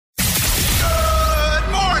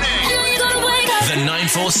The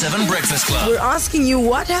 947 Breakfast Club. We're asking you,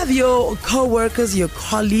 what have your co-workers, your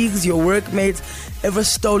colleagues, your workmates ever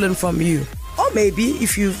stolen from you? Or maybe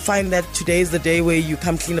if you find that today is the day where you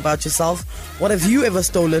come clean about yourself, what have you ever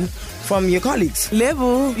stolen from your colleagues?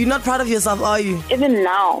 Lebu, you're not proud of yourself, are you? Even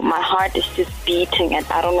now, my heart is just beating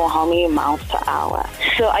at I don't know how many miles per hour.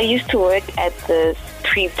 So I used to work at this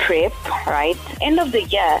pre-prep, right? End of the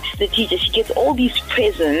year, the teacher, she gets all these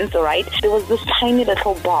presents, right? There was this tiny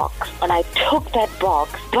little box, and I took that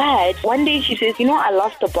box. But one day she says, I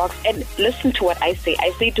lost the box. And listen to what I say.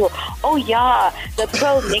 I say to her, oh yeah, the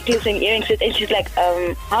pearl necklace and earrings. And she's like,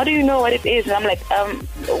 how do you know what it is? And I'm like,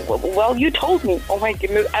 well, you told me. Oh my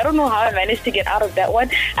goodness, I don't know how I managed to get out of that one.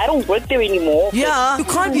 I don't work there anymore. Yeah, you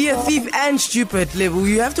can't be a thief and stupid, Lebu.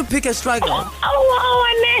 You have to pick a struggle.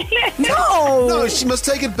 No, she must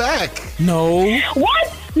take it back. No.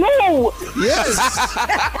 What? No. Yes.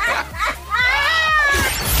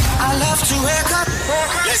 I love to wake up.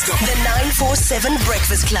 Let's go. The 947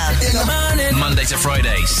 Breakfast Club. In the morning. Monday to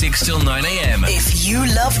Friday, 6 till 9 a.m. If you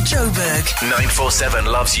love Joburg. 947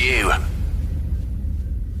 loves you.